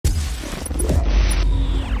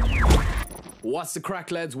What's the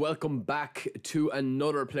crack, lads? Welcome back to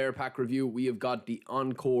another player pack review. We have got the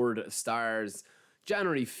ENCORED STARS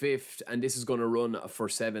January 5th, and this is going to run for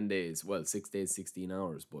 7 days. Well, 6 days, 16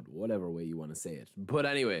 hours, but whatever way you want to say it. But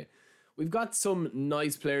anyway, we've got some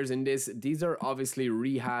nice players in this. These are obviously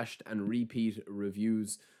rehashed and repeat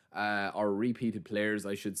reviews, or repeated players,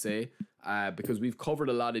 I should say, because we've covered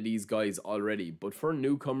a lot of these guys already. But for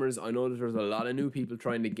newcomers, I know that there's a lot of new people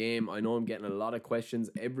trying the game. I know I'm getting a lot of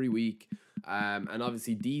questions every week. And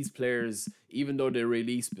obviously these players, even though they're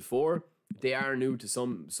released before, they are new to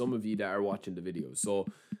some of you that are watching the videos. So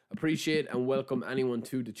appreciate and welcome anyone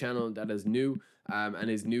to the channel that is new and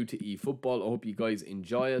is new to eFootball. I hope you guys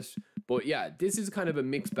enjoy it. But yeah, this is kind of a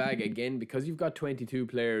mixed bag again, because you've got 22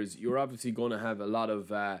 players. You're obviously going to have a lot of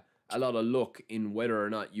luck in whether or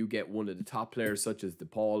not you get one of the top players, such as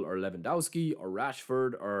DePaul or Lewandowski or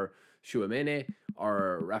Rashford or Tchouaméni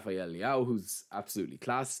or Rafael Leao, who's absolutely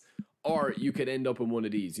class. Or you could end up in one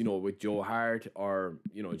of these, you know, with Joe Hart or,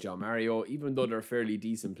 you know, João Mario. Even though they're fairly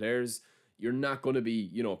decent players, you're not going to be,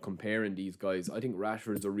 you know, comparing these guys. I think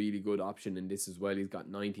Rashford's a really good option in this as well. He's got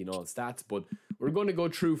 90 in all stats, but we're going to go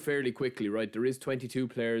through fairly quickly, right? There is 22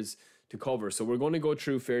 players to cover, so we're going to go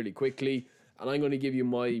through fairly quickly, and I'm going to give you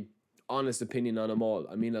my honest opinion on them all.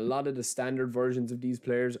 I mean, a lot of the standard versions of these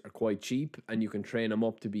players are quite cheap, and you can train them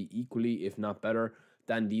up to be equally, if not better,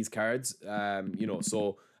 than these cards. You know,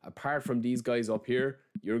 so apart from these guys up here,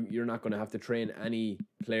 you're not going to have to train any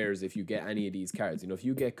players if you get any of these cards. You know, if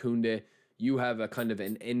you get Koundé, you have a kind of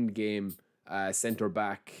an end game centre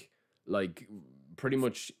back, like pretty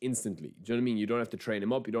much instantly. Do you know what I mean? You don't have to train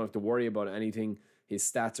him up. You don't have to worry about anything. His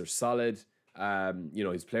stats are solid. You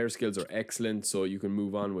know, his player skills are excellent, so you can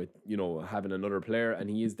move on with, you know, having another player. And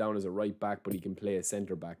he is down as a right back, but he can play a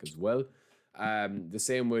centre back as well. The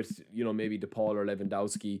same with, you know, maybe DePaul or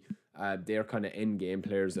Lewandowski. They're kind of end game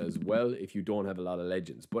players as well if you don't have a lot of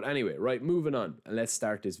legends. But anyway, right, moving on, and let's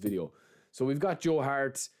start this video. So we've got Joe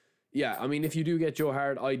Hart. Yeah, I mean, if you do get Joe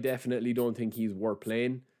Hart, I definitely don't think he's worth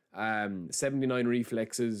playing. 79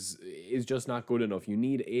 reflexes is just not good enough. You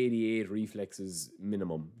need 88 reflexes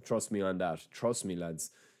minimum. Trust me on that. Trust me,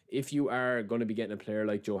 lads. If you are going to be getting a player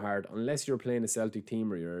like Joe Hart, unless you're playing a Celtic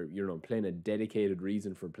team or you're, you know, playing a dedicated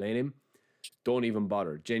reason for playing him, don't even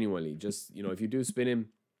bother. Genuinely, just, you know, if you do spin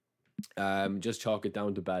him, just chalk it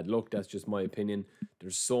down to bad luck. That's just my opinion.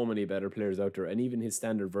 There's so many better players out there, and even his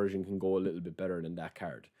standard version can go a little bit better than that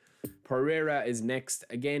card. Pereira is next.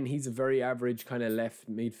 Again, he's a very average kind of left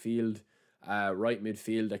midfield, right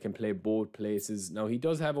midfield that can play both places. Now, he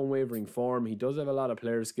does have unwavering form. He does have a lot of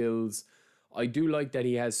player skills. I do like that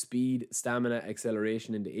he has speed, stamina,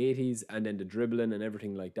 acceleration in the 80s, and then the dribbling and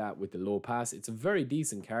everything like that with the low pass. It's a very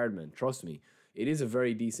decent card, man. Trust me. It is a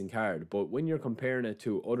very decent card. But when you're comparing it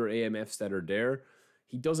to other AMFs that are there,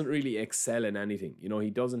 he doesn't really excel in anything. You know, he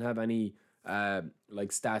doesn't have any like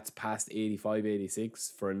stats past 85,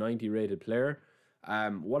 86 for a 90 rated player.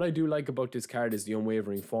 What I do like about this card is the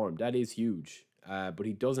unwavering form. That is huge. But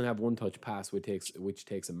he doesn't have one touch pass, which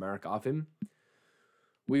takes a mark off him.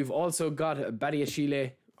 We've also got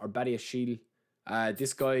Badiashile, or Badiashile.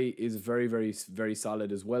 This guy is very, very, very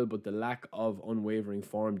solid as well, but the lack of unwavering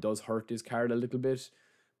form does hurt this card a little bit.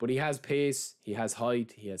 But he has pace, he has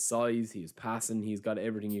height, he has size, he has passing, he's got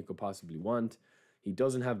everything you could possibly want. He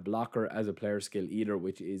doesn't have blocker as a player skill either,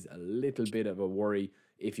 which is a little bit of a worry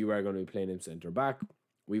if you are going to be playing him centre back.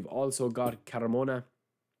 We've also got Carmona.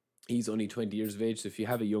 He's only 20 years of age, so if you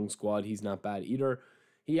have a young squad, he's not bad either.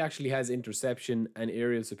 He actually has interception and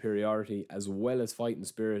aerial superiority, as well as fighting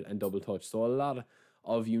spirit and double touch. So a lot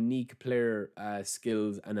of unique player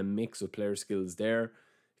skills and a mix of player skills there.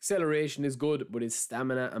 Acceleration is good, but his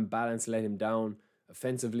stamina and balance let him down.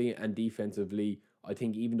 Offensively and defensively, I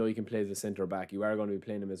think even though you can play as a centre back, you are going to be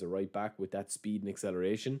playing him as a right back with that speed and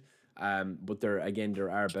acceleration. But there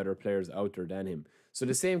are better players out there than him. So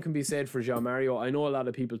the same can be said for João Mario. I know a lot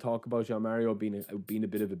of people talk about João Mario being a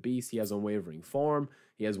bit of a beast. He has unwavering form.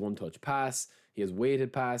 He has one-touch pass. He has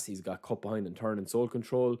weighted pass. He's got cut behind and turn and soul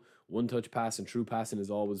control. One-touch pass and true passing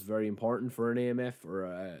is always very important for an AMF or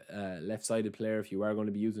a left-sided player if you are going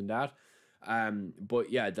to be using that.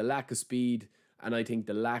 But yeah, the lack of speed, and I think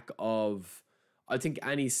the lack of... I think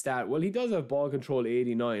any stat... Well, he does have ball control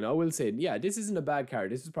 89. I will say, yeah, this isn't a bad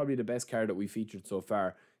card. This is probably the best card that we featured so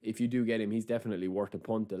far. If you do get him, he's definitely worth a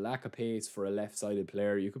punt. The lack of pace for a left-sided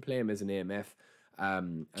player, you could play him as an AMF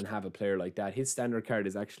and have a player like that. His standard card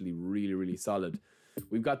is actually really, really solid.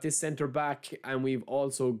 We've got this centre-back, and we've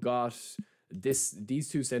also got these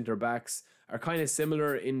two centre-backs are kind of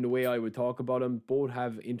similar in the way I would talk about them. Both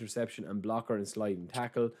have interception and blocker and sliding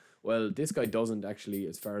tackle. Well, this guy doesn't actually,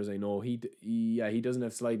 as far as I know. He doesn't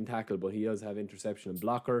have sliding tackle, but he does have interception and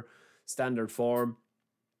blocker. Standard form.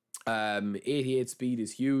 88 speed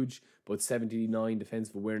is huge, but 79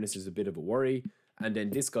 defensive awareness is a bit of a worry. And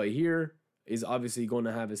then this guy here is obviously going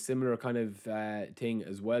to have a similar kind of thing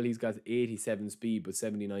as well. He's got 87 speed, but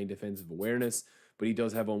 79 defensive awareness, but he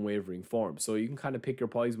does have unwavering form. So you can kind of pick your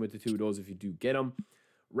poison with the two of those if you do get them.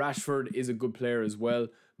 Rashford is a good player as well.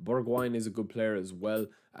 Bergwijn is a good player as well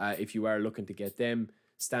if you are looking to get them.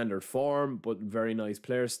 Standard form, but very nice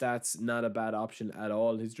player stats. Not a bad option at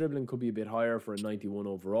all. His dribbling could be a bit higher for a 91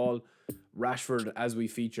 overall. Rashford, as we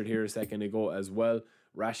featured here a second ago as well.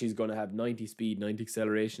 Rashi's going to have 90 speed, 90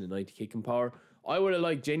 acceleration, and 90 kicking power. I would have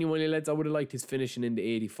liked, genuinely, lads, I would have liked his finishing in the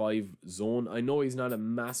 85 zone. I know he's not a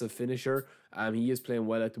massive finisher. He is playing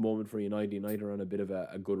well at the moment for United. United are on a bit of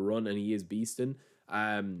a good run, and he is beasting.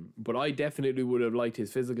 But I definitely would have liked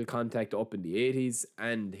his physical contact up in the 80s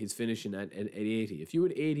and his finishing at 80. If you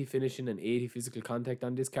had 80 finishing and 80 physical contact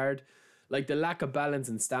on this card, like the lack of balance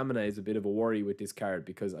and stamina is a bit of a worry with this card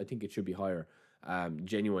because I think it should be higher.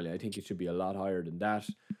 Genuinely, I think it should be a lot higher than that.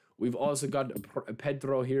 We've also got a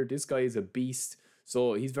Pedro here. This guy is a beast.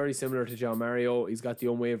 So he's very similar to João Mario. He's got the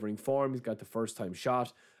unwavering form. He's got the first time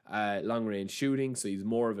shot, long range shooting. So he's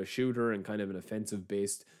more of a shooter and kind of an offensive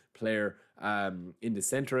based player in the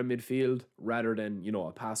center of midfield rather than, you know,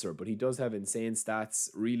 a passer. But he does have insane stats,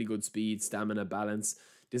 really good speed, stamina, balance.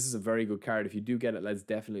 This is a very good card. If you do get it, let's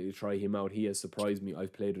definitely try him out. He has surprised me.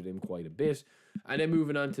 I've played with him quite a bit. And then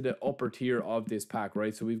moving on to the upper tier of this pack,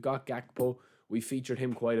 right? So we've got Gakpo. We featured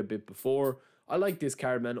him quite a bit before. I like this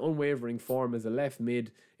card, man. Unwavering form as a left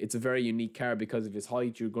mid. It's a very unique card because of his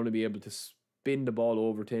height. You're going to be able to spin the ball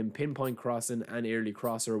over to him. Pinpoint crossing and early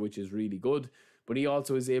crosser, which is really good. But he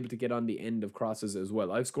also is able to get on the end of crosses as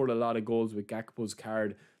well. I've scored a lot of goals with Gakpo's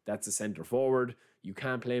card. That's a centre forward. You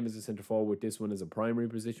can't play him as a centre forward with this one as a primary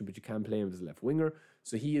position, but you can play him as a left winger.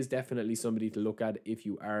 So he is definitely somebody to look at if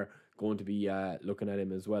you are going to be looking at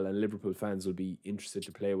him as well. And Liverpool fans will be interested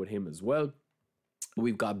to play with him as well.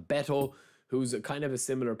 We've got Beto, who's a kind of a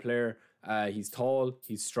similar player. He's tall,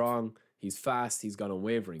 he's strong, he's fast, he's got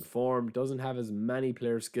unwavering form. Doesn't have as many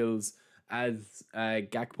player skills as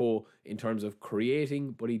Gakpo in terms of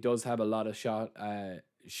creating, but he does have a lot of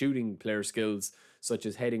shooting player skills, such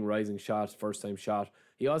as heading, rising shot, first time shot.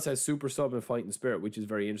 He also has super sub and fighting spirit, which is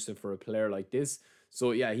very interesting for a player like this.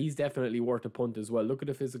 So yeah, he's definitely worth a punt as well. Look at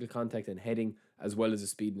the physical contact and heading, as well as the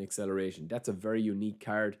speed and acceleration. That's a very unique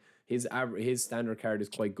card. His standard card is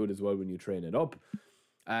quite good as well when you train it up.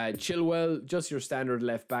 Chilwell, just your standard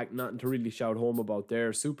left back, nothing to really shout home about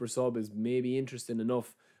there. Super sub is maybe interesting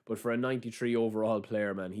enough, but for a 93 overall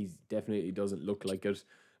player, man, he definitely doesn't look like it.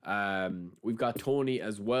 We've got Tony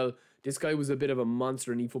as well. This guy was a bit of a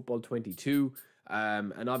monster in eFootball 22.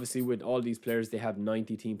 And obviously with all these players, they have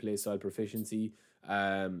 90 team play style proficiency.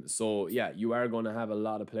 So yeah, you are going to have a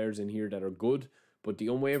lot of players in here that are good, but the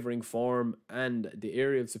unwavering form and the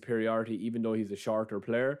aerial superiority, even though he's a shorter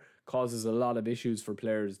player, causes a lot of issues for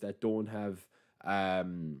players that don't have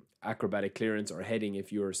acrobatic clearance or heading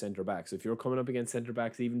if you're a centre back. So if you're coming up against centre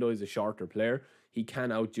backs, even though he's a shorter player, he can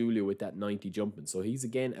outduel you with that 90 jumping. So he's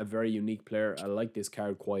again a very unique player. I like this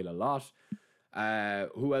card quite a lot.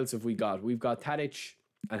 Who else have we got? We've got Tadic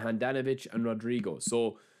and Handanovic and Rodrigo.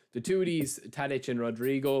 So the two of these, Tadic and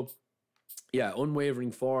Rodrigo, yeah,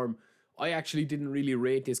 unwavering form. I actually didn't really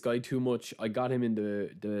rate this guy too much. I got him in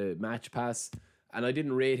the match pass and I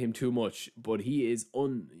didn't rate him too much, but he is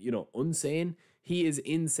insane. He is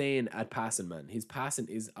insane at passing, man. His passing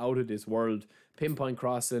is out of this world. Pinpoint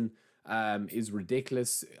crossing is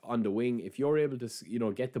ridiculous on the wing. If you're able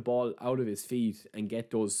to, get the ball out of his feet and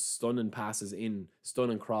get those stunning passes in,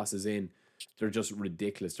 stunning crosses in, they're just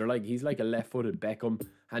ridiculous. He's like a left-footed Beckham.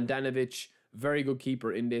 Handanovic, very good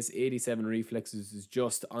keeper in this. 87 reflexes is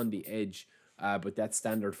just on the edge, but that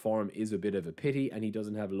standard form is a bit of a pity, and he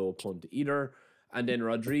doesn't have a low punt either. And then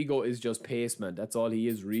Rodrigo is just pace, man. That's all he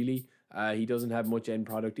is, really. He doesn't have much end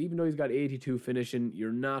product. Even though he's got 82 finishing,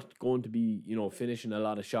 you're not going to be, finishing a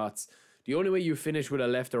lot of shots. The only way you finish with a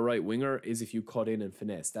left or right winger is if you cut in and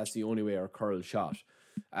finesse. That's the only way, or curl shot.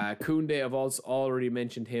 Koundé, I've also already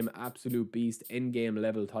mentioned him. Absolute beast, endgame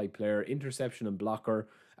level type player. Interception and blocker,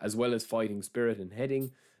 as well as fighting spirit and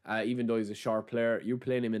heading. Even though he's a sharp player, you're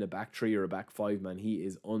playing him in a back three or a back five, man. He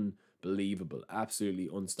is unbelievable. Absolutely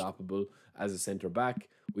unstoppable as a centre back.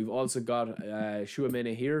 We've also got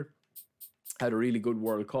Tchouaméni here. Had a really good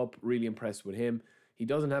World Cup. Really impressed with him. He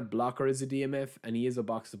doesn't have blocker as a DMF, and he is a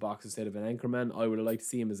box-to-box instead of an anchorman. I would have liked to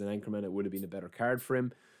see him as an anchorman. It would have been a better card for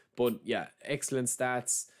him. But yeah, excellent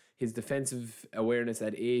stats. His defensive awareness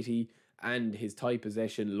at 80 and his tight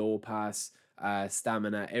possession, low pass,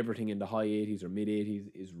 stamina, everything in the high 80s or mid 80s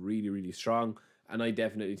is really, really strong. And I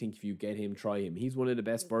definitely think if you get him, try him. He's one of the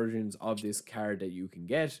best versions of this card that you can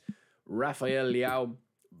get. Rafael Leao,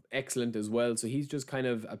 excellent as well. So he's just kind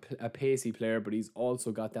of a pacey player, but he's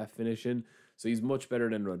also got that finishing. So he's much better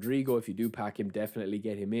than Rodrigo. If you do pack him, definitely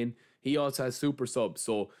get him in. He also has super subs.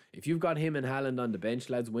 So if you've got him and Haaland on the bench,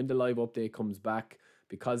 lads, when the live update comes back,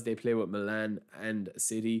 because they play with Milan and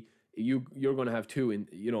City, you're going to have two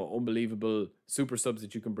unbelievable super subs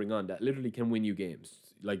that you can bring on that literally can win you games.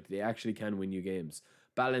 Like, they actually can win you games.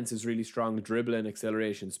 Balance is really strong. Dribbling,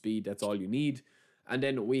 acceleration, speed, that's all you need. And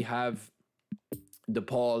then we have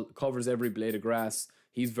DePaul, covers every blade of grass.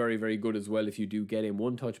 He's very, very good as well if you do get him.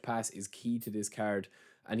 One touch pass is key to this card.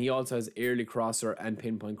 And he also has early crosser and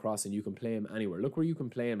pinpoint crossing. You can play him anywhere. Look where you can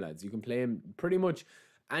play him, lads. You can play him pretty much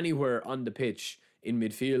anywhere on the pitch, in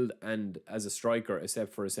midfield and as a striker,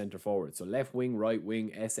 except for a centre forward. So left wing, right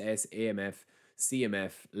wing, SS, AMF,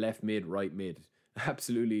 CMF, left mid, right mid.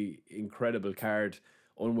 Absolutely incredible card.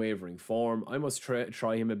 Unwavering form. I must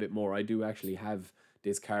try him a bit more. I do actually have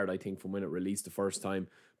this card, I think, from when it released the first time.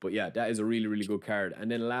 But yeah, that is a really, really good card.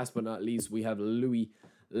 And then last but not least, we have Louis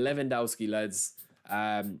Lewandowski, lads.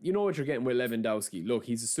 You know what you're getting with Lewandowski. Look,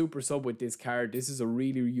 he's a super sub with this card. This is a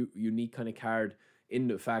really unique kind of card in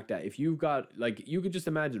the fact that if you've got, like, you could just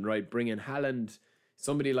imagine, right, bringing Haaland,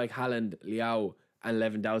 somebody like Haaland, Leao, and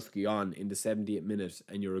Lewandowski on in the 70th minute,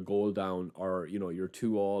 and you're a goal down, or, you know, you're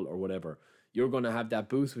 2-2 or whatever. You're going to have that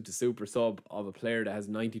boost with the super sub of a player that has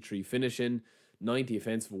 93 finishing, 90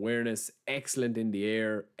 offensive awareness, excellent in the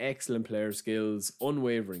air, excellent player skills,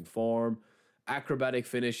 unwavering form, acrobatic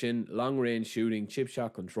finishing, long range shooting, chip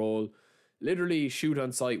shot control. Literally shoot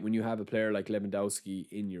on sight when you have a player like Lewandowski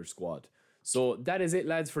in your squad. So that is it,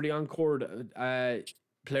 lads, for the Encored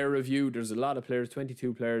player review. There's a lot of players,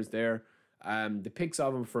 22 players there. The picks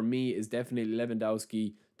of them for me is definitely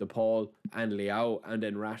Lewandowski, DePaul, and Leao, and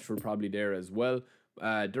then Rashford probably there as well.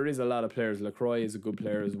 There is a lot of players. Lacroix is a good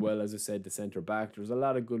player as well, as I said, the centre back. There's a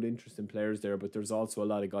lot of good, interesting players there, but there's also a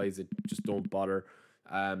lot of guys that just don't bother.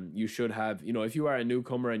 You should have, you know, if you are a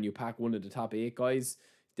newcomer and you pack one of the top 8 guys,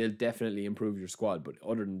 they'll definitely improve your squad. But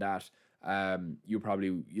other than that, you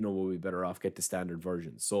probably, you know, will be better off get the standard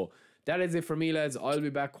version. So that is it for me, lads. I'll be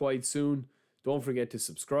back quite soon. Don't forget to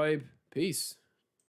subscribe. Peace.